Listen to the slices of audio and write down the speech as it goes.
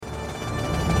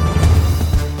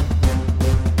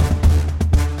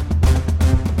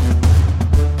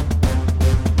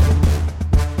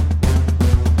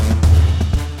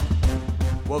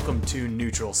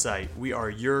Insight. We are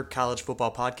your college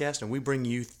football podcast, and we bring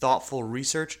you thoughtful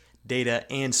research, data,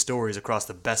 and stories across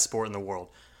the best sport in the world,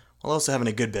 while also having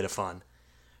a good bit of fun.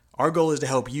 Our goal is to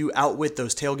help you outwit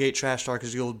those tailgate trash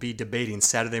talkers you'll be debating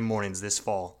Saturday mornings this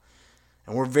fall.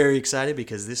 And we're very excited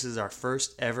because this is our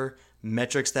first ever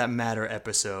Metrics That Matter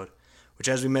episode, which,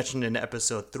 as we mentioned in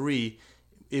episode 3,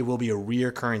 it will be a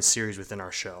reoccurring series within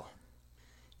our show.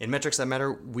 In Metrics That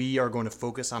Matter, we are going to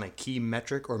focus on a key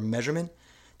metric or measurement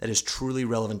that is truly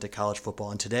relevant to college football.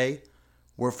 And today,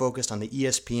 we're focused on the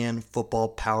ESPN Football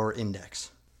Power Index.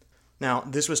 Now,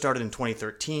 this was started in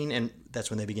 2013, and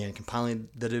that's when they began compiling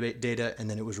the data, and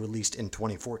then it was released in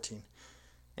 2014.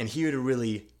 And here to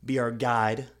really be our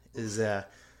guide is a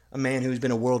man who's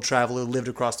been a world traveler, lived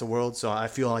across the world, so I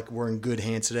feel like we're in good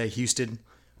hands today. Houston,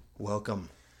 welcome.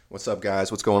 What's up,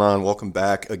 guys? What's going on? Welcome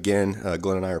back. Again,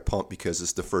 Glenn and I are pumped because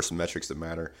it's the first Metrics That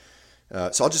Matter.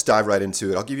 So I'll just dive right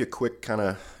into it. I'll give you a quick kind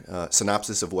of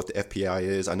synopsis of what the FPI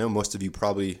is. I know most of you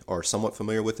probably are somewhat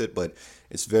familiar with it, but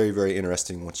it's very, very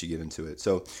interesting once you get into it.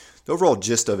 So the overall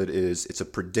gist of it is it's a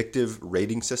predictive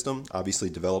rating system, obviously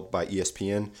developed by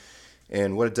ESPN.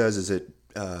 And what it does is it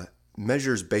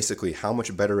measures basically how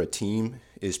much better a team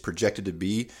is projected to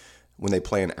be when they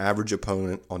play an average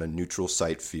opponent on a neutral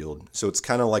site field. So it's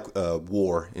kind of like a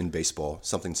war in baseball,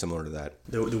 something similar to that.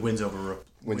 The wins over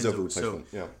replacement. So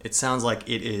yeah. It sounds like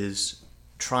it is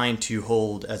trying to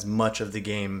hold as much of the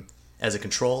game as a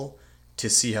control to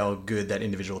see how good that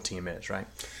individual team is, right?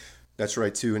 That's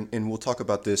right, too. And we'll talk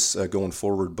about this going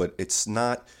forward, but it's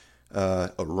not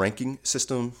a ranking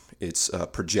system. It's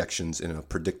projections in a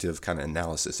predictive kind of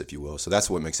analysis, if you will. So that's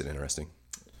what makes it interesting.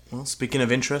 Well, speaking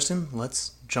of interesting,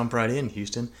 let's jump right in,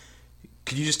 Houston.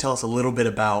 Could you just tell us a little bit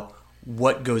about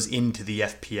what goes into the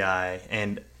FPI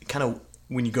and kind of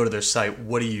when you go to their site,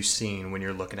 what are you seeing when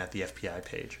you're looking at the FPI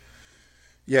page?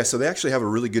 Yeah, so they actually have a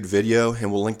really good video, and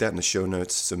we'll link that in the show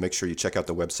notes, so make sure you check out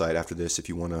the website after this if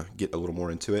you want to get a little more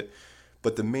into it.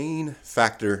 But the main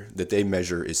factor that they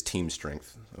measure is team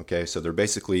strength, okay? So they're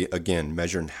basically, again,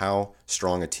 measuring how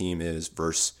strong a team is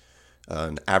versus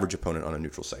an average opponent on a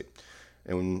neutral site.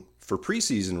 And for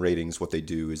preseason ratings, what they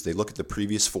do is they look at the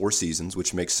previous 4 seasons,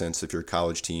 which makes sense if you're a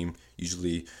college team.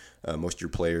 Usually most of your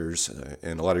players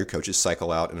and a lot of your coaches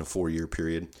cycle out in a 4-year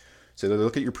period. So they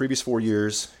look at your previous 4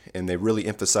 years, and they really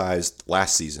emphasized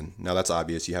last season. Now, that's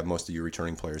obvious. You have most of your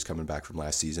returning players coming back from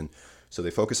last season. So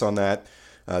they focus on that.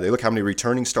 They look how many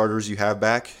returning starters you have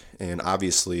back, and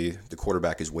obviously the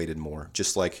quarterback is weighted more.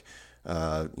 Just like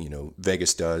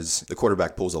Vegas does, the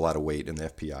quarterback pulls a lot of weight in the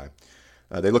FPI.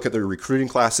 They look at their recruiting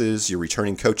classes, your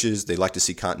returning coaches. They like to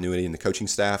see continuity in the coaching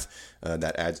staff.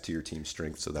 That adds to your team's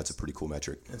strength, so that's a pretty cool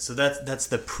metric. And so that's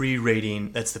the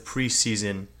pre-rating, that's the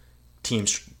preseason team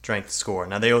strength score.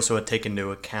 Now, they also take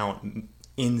into account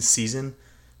in-season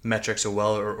metrics as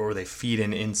well, or they feed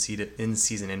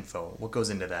in-season info. What goes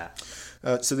into that?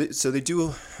 So they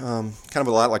do kind of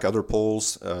a lot like other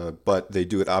polls, but they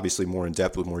do it obviously more in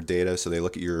depth with more data. So they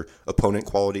look at your opponent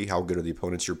quality, how good are the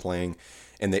opponents you're playing,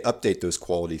 and they update those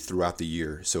quality throughout the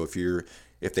year. So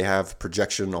if they have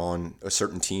projection on a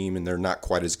certain team and they're not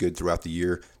quite as good throughout the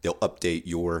year, they'll update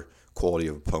your quality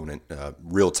of opponent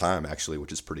real time, actually,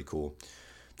 which is pretty cool.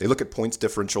 They look at points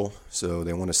differential, so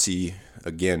they want to see,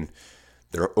 again,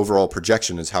 their overall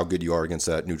projection is how good you are against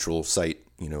that neutral site,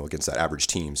 against that average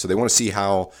team. So they want to see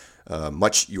how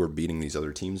much you're beating these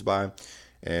other teams by.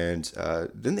 And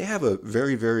then they have a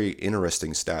very, very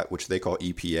interesting stat, which they call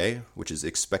EPA, which is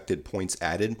expected points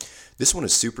added. This one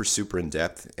is super, super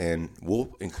in-depth, and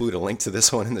we'll include a link to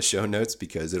this one in the show notes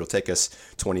because it'll take us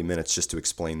 20 minutes just to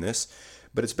explain this.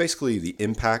 But it's basically the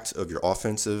impact of your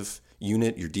offensive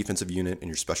unit, your defensive unit, and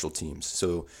your special teams.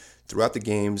 So throughout the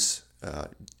games,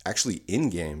 actually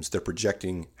in games, they're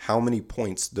projecting how many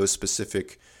points those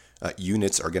specific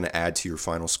units are going to add to your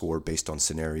final score based on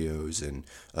scenarios and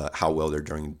how well they're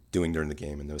doing during the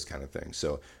game and those kind of things.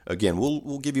 So again,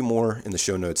 we'll give you more in the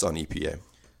show notes on EPA.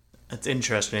 That's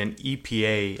interesting.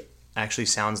 EPA actually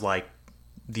sounds like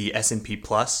the S&P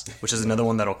Plus, which is another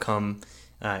one that'll come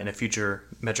in a future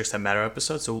Metrics That Matter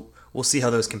episode. So we'll see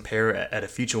how those compare at a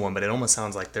future one, but it almost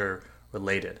sounds like they're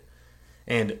related.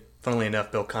 And funnily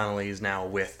enough, Bill Connolly is now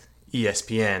with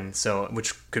ESPN, so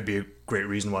which could be a great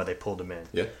reason why they pulled him in.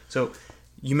 Yeah. So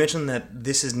you mentioned that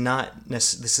this is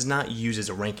not used as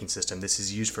a ranking system. This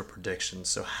is used for predictions.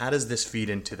 So how does this feed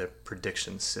into the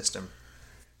prediction system?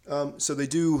 So they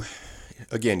do,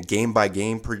 again, game by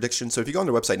game predictions. So if you go on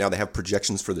their website now, they have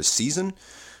projections for the season,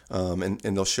 and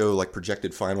they'll show like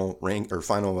projected final rank or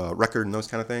final record and those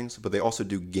kind of things. But they also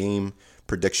do game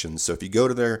predictions. So if you go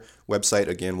to their website,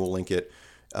 again, we'll link it.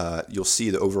 you'll see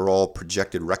the overall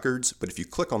projected records. But if you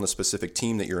click on the specific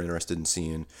team that you're interested in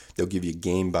seeing, they'll give you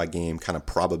game by game kind of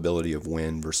probability of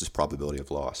win versus probability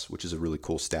of loss, which is a really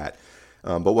cool stat.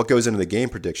 But what goes into the game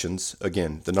predictions,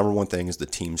 again, the number one thing is the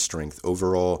team strength.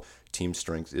 Overall team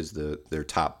strength is their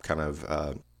top kind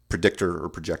of predictor or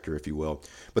projector, if you will.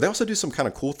 But they also do some kind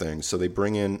of cool things. So they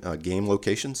bring in game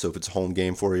locations. So if it's a home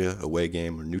game for you, away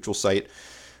game, or neutral site.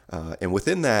 And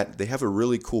within that, they have a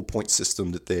really cool point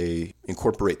system that they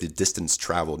incorporate the distance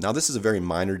traveled. Now, this is a very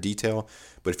minor detail,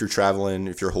 but if you're traveling,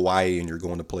 if you're Hawaii and you're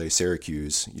going to play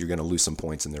Syracuse, you're going to lose some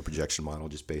points in their projection model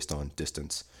just based on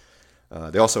distance.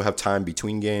 They also have time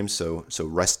between games, so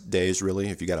rest days, really.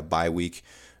 If you got a bye week,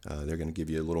 they're going to give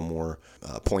you a little more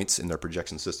points in their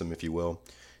projection system, if you will.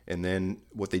 And then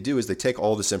what they do is they take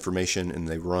all this information and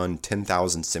they run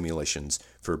 10,000 simulations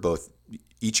for both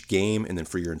each game and then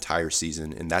for your entire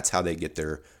season. And that's how they get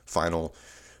their final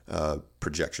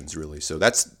projections, really. So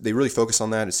they really focus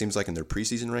on that, it seems like, in their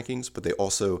preseason rankings, but they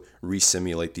also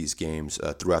re-simulate these games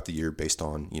throughout the year based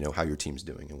on, how your team's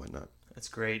doing and whatnot. That's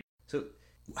great. So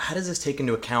how does this take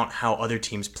into account how other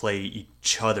teams play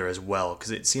each other as well?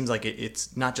 Because it seems like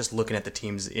it's not just looking at the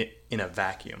teams in a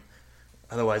vacuum.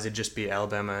 Otherwise, it'd just be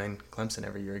Alabama and Clemson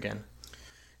every year again.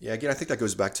 Yeah, again, I think that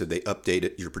goes back to they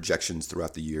update your projections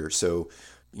throughout the year. So,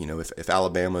 if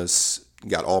Alabama's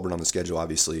got Auburn on the schedule,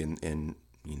 obviously, and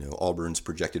Auburn's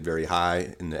projected very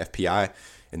high in the FPI,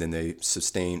 and then they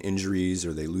sustain injuries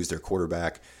or they lose their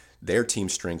quarterback, their team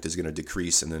strength is going to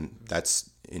decrease, and then that's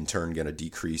in turn going to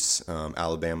decrease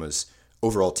Alabama's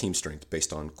overall team strength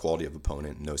based on quality of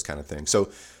opponent and those kind of things.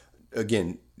 So,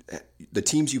 again, the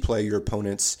teams you play, your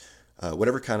opponents,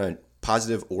 whatever kind of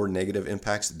positive or negative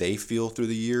impacts they feel through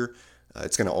the year,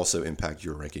 it's going to also impact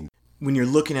your ranking. When you're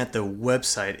looking at the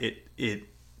website, it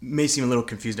may seem a little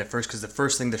confusing at first because the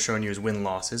first thing they're showing you is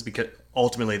win-losses, because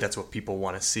ultimately that's what people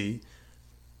want to see.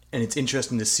 And it's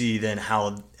interesting to see then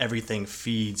how everything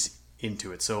feeds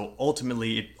into it. So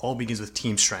ultimately, it all begins with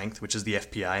team strength, which is the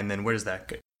FPI, and then where does that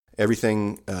go?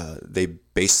 Everything they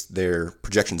base their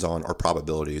projections on are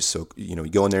probabilities. So, you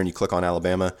go in there and you click on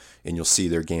Alabama and you'll see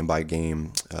their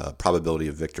game-by-game probability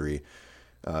of victory.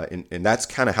 And that's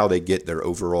kind of how they get their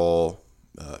overall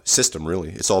system, really.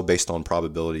 It's all based on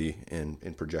probability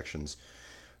and projections.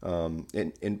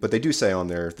 But they do say on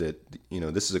there that,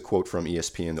 this is a quote from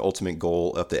ESPN, the ultimate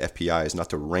goal of the FPI is not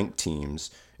to rank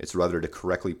teams, it's rather to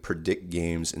correctly predict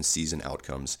games and season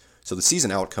outcomes. So the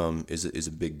season outcome is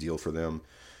a big deal for them.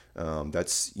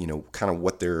 That's kind of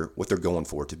what they're going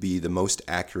for, to be the most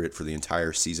accurate for the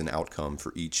entire season outcome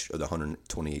for each of the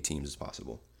 128 teams as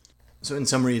possible. So in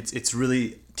summary, it's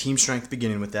really team strength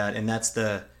beginning with that, and that's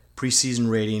the preseason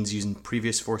ratings using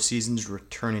previous 4 seasons,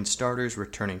 returning starters,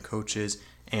 returning coaches,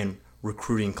 and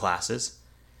recruiting classes.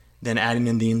 Then adding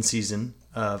in the in-season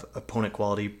of opponent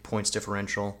quality, points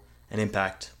differential, and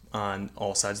impact on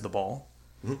all sides of the ball.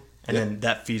 Mm-hmm. And then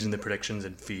that feeds into the predictions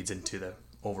and feeds into the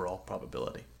overall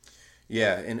probability.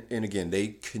 Yeah, and again, they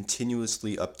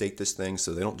continuously update this thing,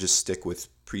 so they don't just stick with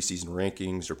preseason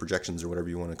rankings or projections or whatever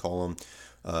you want to call them,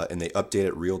 and they update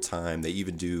it real time. They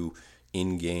even do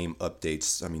in-game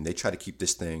updates. I mean, they try to keep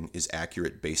this thing as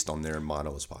accurate based on their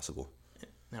model as possible.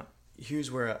 Now, here's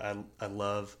where I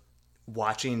love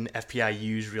watching FPI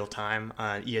use real time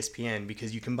on ESPN,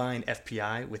 because you combine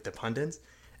FPI with the pundits,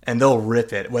 and they'll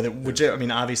rip it.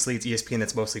 Obviously it's ESPN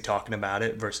that's mostly talking about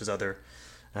it versus other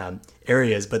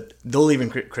areas, but they'll even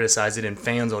criticize it, and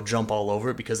fans will jump all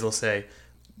over it because they'll say,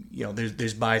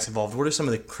 there's bias involved. What are some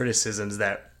of the criticisms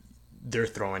that they're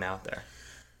throwing out there?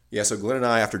 Yeah, so Glenn and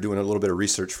I, after doing a little bit of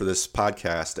research for this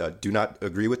podcast, do not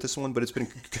agree with this one, but it's been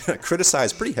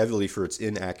criticized pretty heavily for its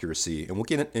inaccuracy, and we'll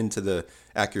get into the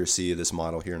accuracy of this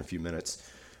model here in a few minutes.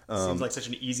 Seems like such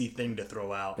an easy thing to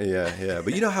throw out. Yeah,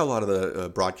 but you know how a lot of the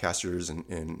broadcasters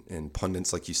and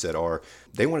pundits, like you said,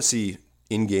 they want to see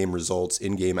in-game results,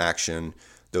 in-game action,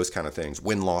 those kind of things,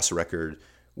 win-loss record,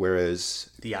 whereas...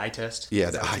 The eye test?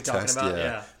 Yeah, the eye test,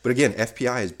 yeah. But again,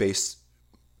 FPI is based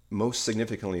most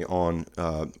significantly on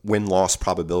win-loss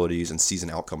probabilities and season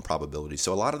outcome probabilities.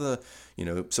 So a lot of the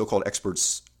so-called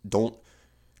experts don't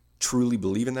truly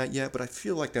believe in that yet, but I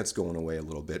feel like that's going away a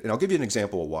little bit. And I'll give you an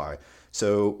example of why.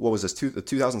 So what was this, the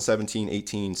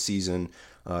 2017-18 season?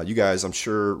 You guys, I'm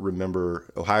sure, remember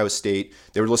Ohio State.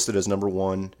 They were listed as number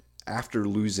 1 after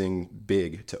losing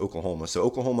big to Oklahoma. So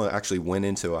Oklahoma actually went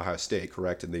into Ohio State,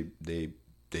 correct? And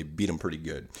they beat them pretty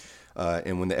good.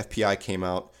 And when the FPI came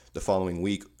out the following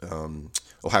week,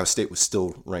 Ohio State was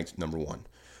still ranked number 1,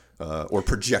 or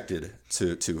projected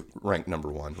to rank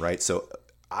number 1, right? So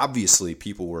obviously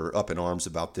people were up in arms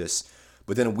about this.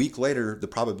 But then a week later, the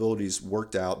probabilities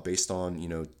worked out based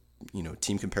on,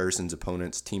 team comparisons,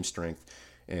 opponents, team strength,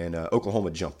 and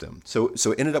Oklahoma jumped them. So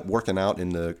it ended up working out in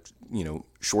the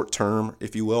short term,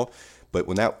 if you will. But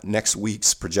when that next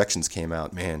week's projections came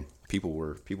out, man, people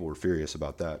were furious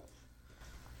about that.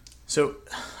 So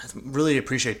I really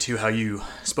appreciate, too, how you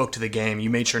spoke to the game. You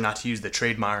made sure not to use the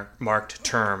trademarked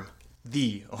term,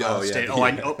 the Ohio State.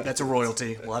 Yeah. That's a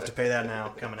royalty. We'll have to pay that now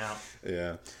coming out.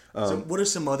 Yeah. So what are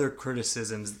some other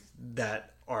criticisms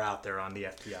that are out there on the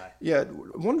FPI? Yeah,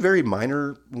 one very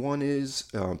minor one is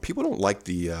people don't like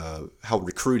the how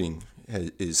recruiting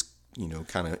is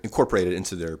kind of incorporated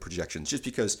into their projections, just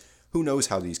because who knows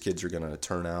how these kids are going to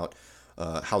turn out,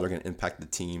 how they're going to impact the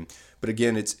team. But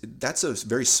again, that's a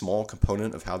very small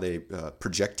component of how they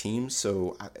project teams.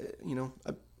 So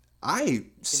I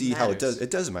see how it does. It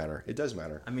does matter. It does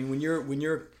matter. I mean, when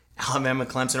you're Alabama,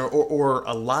 Clemson, or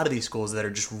a lot of these schools that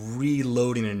are just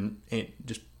reloading and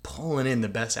just pulling in the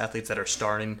best athletes that are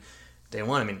starting day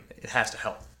one, I mean, it has to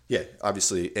help. Yeah,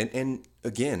 obviously. And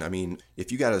again, I mean,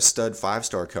 if you got a stud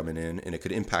 5-star coming in and it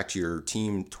could impact your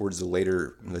team towards the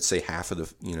later, let's say half of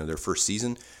the their first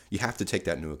season, you have to take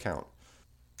that into account.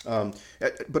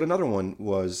 But another one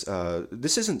was,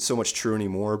 this isn't so much true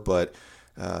anymore, but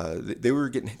they were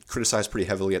getting criticized pretty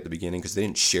heavily at the beginning because they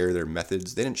didn't share their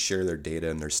methods, they didn't share their data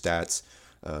and their stats,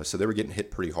 so they were getting hit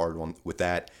pretty hard with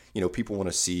that. People want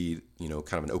to see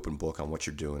kind of an open book on what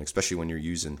you're doing, especially when you're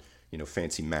using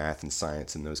fancy math and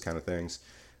science and those kind of things.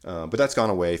 But that's gone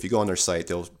away. If you go on their site,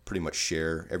 they'll pretty much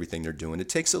share everything they're doing. It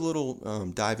takes a little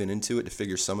diving into it to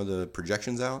figure some of the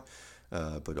projections out,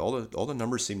 but all the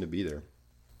numbers seem to be there.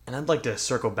 And I'd like to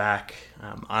circle back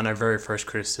on our very first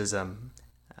criticism,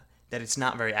 that it's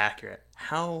not very accurate.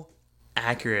 How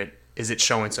accurate is it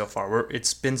showing so far?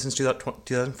 It's been since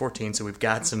 2014, so we've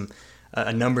got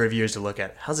a number of years to look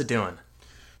at. How's it doing?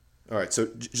 All right, so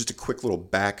just a quick little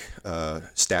back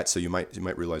stat, so you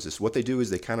might realize this. What they do is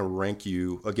they kind of rank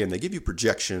you. Again, they give you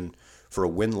projection for a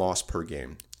win-loss per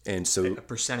game, and so a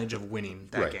percentage of winning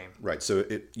that game. Right. So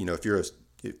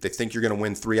if they think you're going to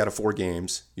win 3 out of 4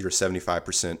 games, you're a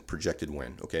 75% projected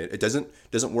win. Okay, it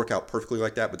doesn't work out perfectly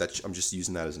like that, but I'm just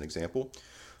using that as an example.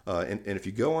 And if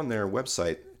you go on their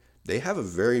website, they have a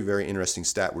very, very interesting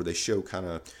stat where they show kind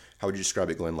of, how would you describe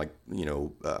it, Glenn? Like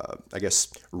I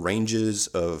guess ranges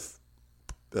of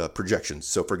projections.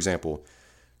 So for example,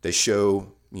 they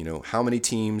show how many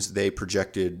teams they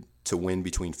projected to win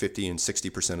between 50 and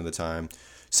 60% of the time,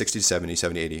 60 to 70,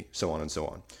 70 80, so on and so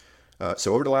on.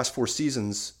 So over the last 4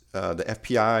 seasons, the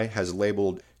FPI has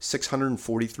labeled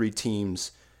 643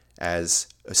 teams as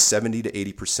a 70 to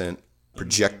 80%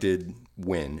 projected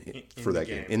win for that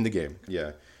game. In the game,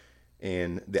 yeah.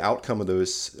 And the outcome of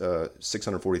those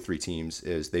 643 teams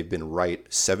is they've been right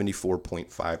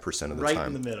 74.5% of the time. Right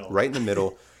in the middle. Right in the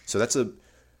middle. So that's a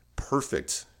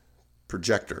perfect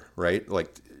projector, right?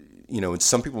 Like, and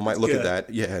some people might look at that,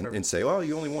 and say, "Oh,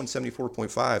 you only won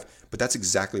 74.5," but that's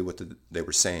exactly what they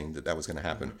were saying that was going to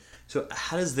happen. So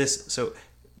how does this? So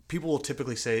people will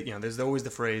typically say, there's always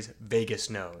the phrase "Vegas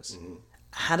knows." Mm-hmm.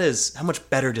 How much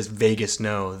better does Vegas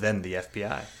know than the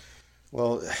FPI?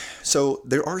 Well, so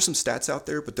there are some stats out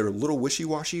there, but they're a little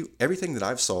wishy-washy. Everything that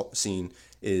I've seen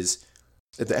is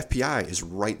that the FPI is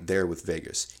right there with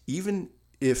Vegas. Even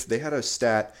if they had a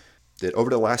stat that over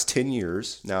the last 10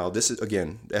 years, now this is,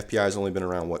 again, the FPI has only been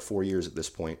around, 4 years at this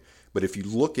point, but if you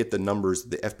look at the numbers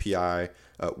the FPI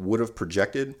would have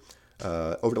projected,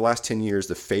 over the last 10 years,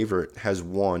 the favorite has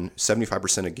won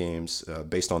 75% of games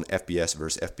based on FBS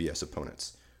versus FBS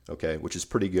opponents, okay, which is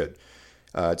pretty good.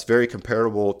 It's very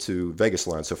comparable to Vegas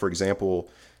line. So, for example,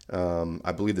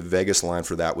 I believe the Vegas line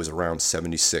for that was around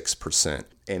 76%.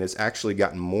 And it's actually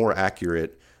gotten more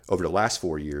accurate over the last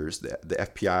 4 years. The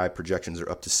FPI projections are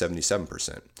up to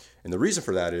 77%. And the reason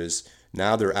for that is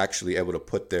now they're actually able to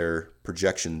put their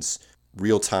projections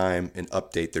real time and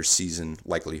update their season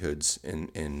likelihoods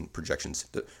and projections.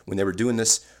 When they were doing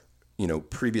this,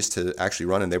 previous to actually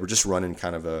running, they were just running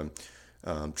kind of a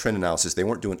trend analysis. They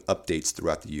weren't doing updates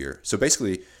throughout the year. So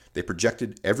basically, they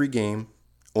projected every game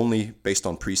only based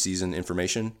on preseason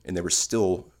information, and they were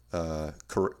still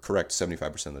correct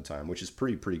 75% of the time, which is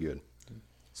pretty good.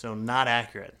 So not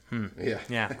accurate.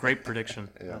 Yeah, great prediction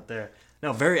out there.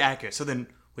 No, very accurate. So then,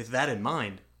 with that in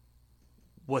mind,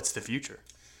 what's the future?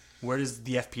 Where does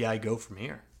the FPI go from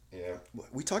here? Yeah,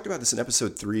 we talked about this in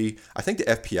episode 3. I think the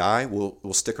FPI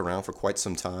will stick around for quite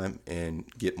some time and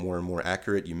get more and more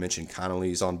accurate. You mentioned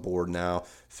Connolly's on board now.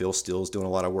 Phil Steele's doing a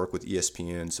lot of work with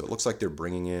ESPN, so it looks like they're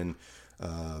bringing in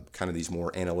kind of these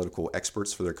more analytical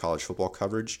experts for their college football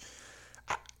coverage.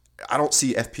 I don't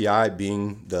see FPI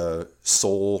being the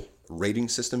sole rating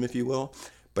system, if you will,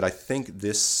 But I think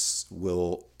this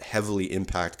will heavily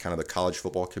impact kind of the college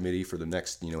football committee for the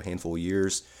next, handful of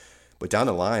years. But down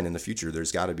the line in the future,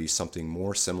 there's got to be something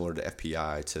more similar to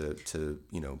FPI to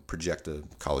project the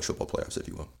college football playoffs, if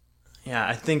you will. Yeah,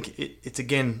 I think it's,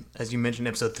 again, as you mentioned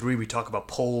in episode 3, we talk about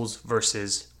polls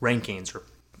versus rankings, or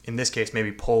in this case,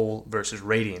 maybe poll versus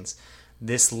ratings.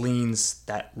 This leans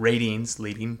that ratings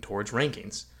leading towards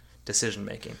rankings, decision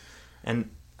making. And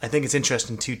I think it's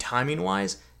interesting too, timing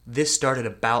wise, this started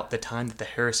about the time that the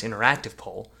Harris Interactive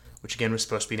poll, which again was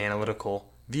supposed to be an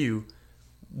analytical view,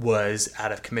 was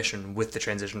out of commission with the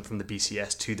transition from the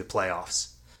BCS to the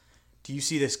playoffs. Do you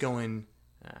see this going,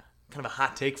 kind of a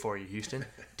hot take for you, Houston,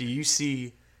 do you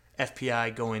see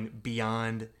FPI going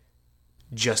beyond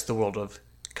just the world of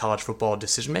college football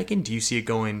decision making? Do you see it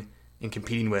going and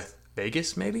competing with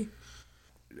Vegas maybe?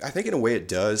 I think in a way it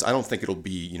does. I don't think it'll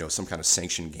be, some kind of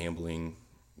sanctioned gambling,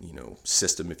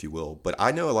 system, if you will. But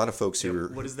I know a lot of folks who are...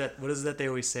 What is that they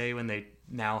always say when they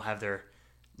now have their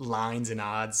lines and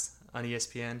odds on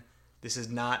ESPN? This is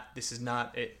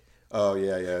not it. Oh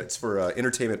yeah. It's for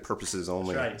entertainment purposes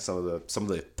only. That's right. Some of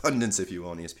the pundits, if you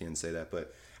will, on ESPN say that.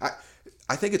 But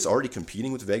I think it's already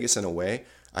competing with Vegas in a way.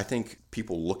 I think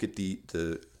people look at the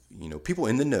people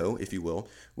in the know, if you will,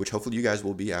 which hopefully you guys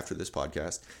will be after this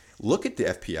podcast, look at the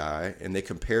FPI and they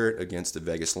compare it against the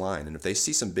Vegas line. And if they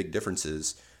see some big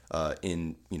differences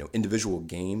in individual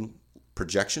game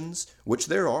projections, which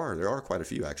there are quite a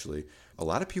few actually, a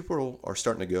lot of people are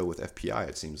starting to go with FPI,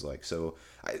 it seems like. So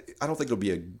I don't think it'll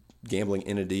be a gambling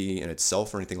entity in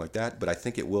itself or anything like that, but I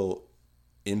think it will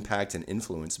impact and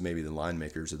influence maybe the line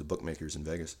makers or the bookmakers in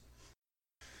Vegas.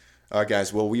 All right,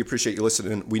 guys. Well, we appreciate you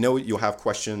listening. We know you'll have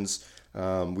questions.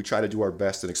 We try to do our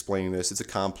best in explaining this. It's a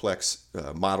complex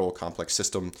model, complex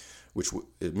system, which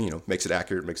makes it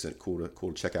accurate, makes it cool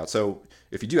to check out. So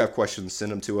if you do have questions,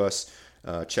 send them to us.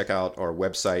 Check out our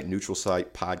website, Neutral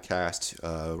Site Podcast.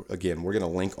 Again, we're going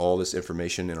to link all this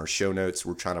information in our show notes.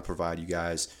 We're trying to provide you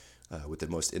guys with the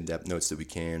most in-depth notes that we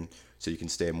can, so you can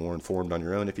stay more informed on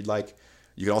your own if you'd like.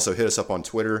 You can also hit us up on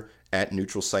Twitter at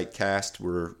Neutral Site Cast.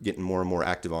 We're getting more and more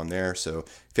active on there. So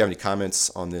if you have any comments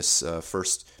on this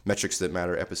first Metrics That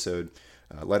Matter episode,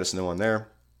 let us know on there.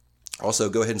 Also,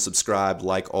 go ahead and subscribe,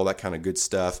 like, all that kind of good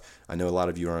stuff. I know a lot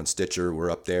of you are on Stitcher. We're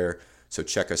up there. So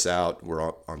check us out. We're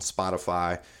on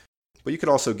Spotify. But you can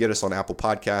also get us on Apple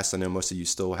Podcasts. I know most of you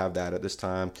still have that at this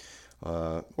time.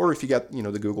 Or if you got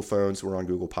the Google phones, we're on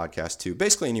Google Podcasts too.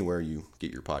 Basically anywhere you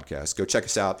get your podcasts. Go check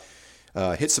us out.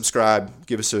 Hit subscribe,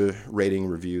 give us a rating,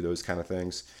 review, those kind of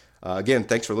things. Again,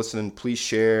 thanks for listening. Please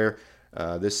share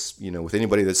this, with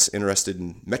anybody that's interested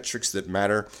in metrics that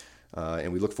matter.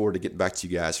 And we look forward to getting back to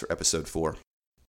you guys for episode 4.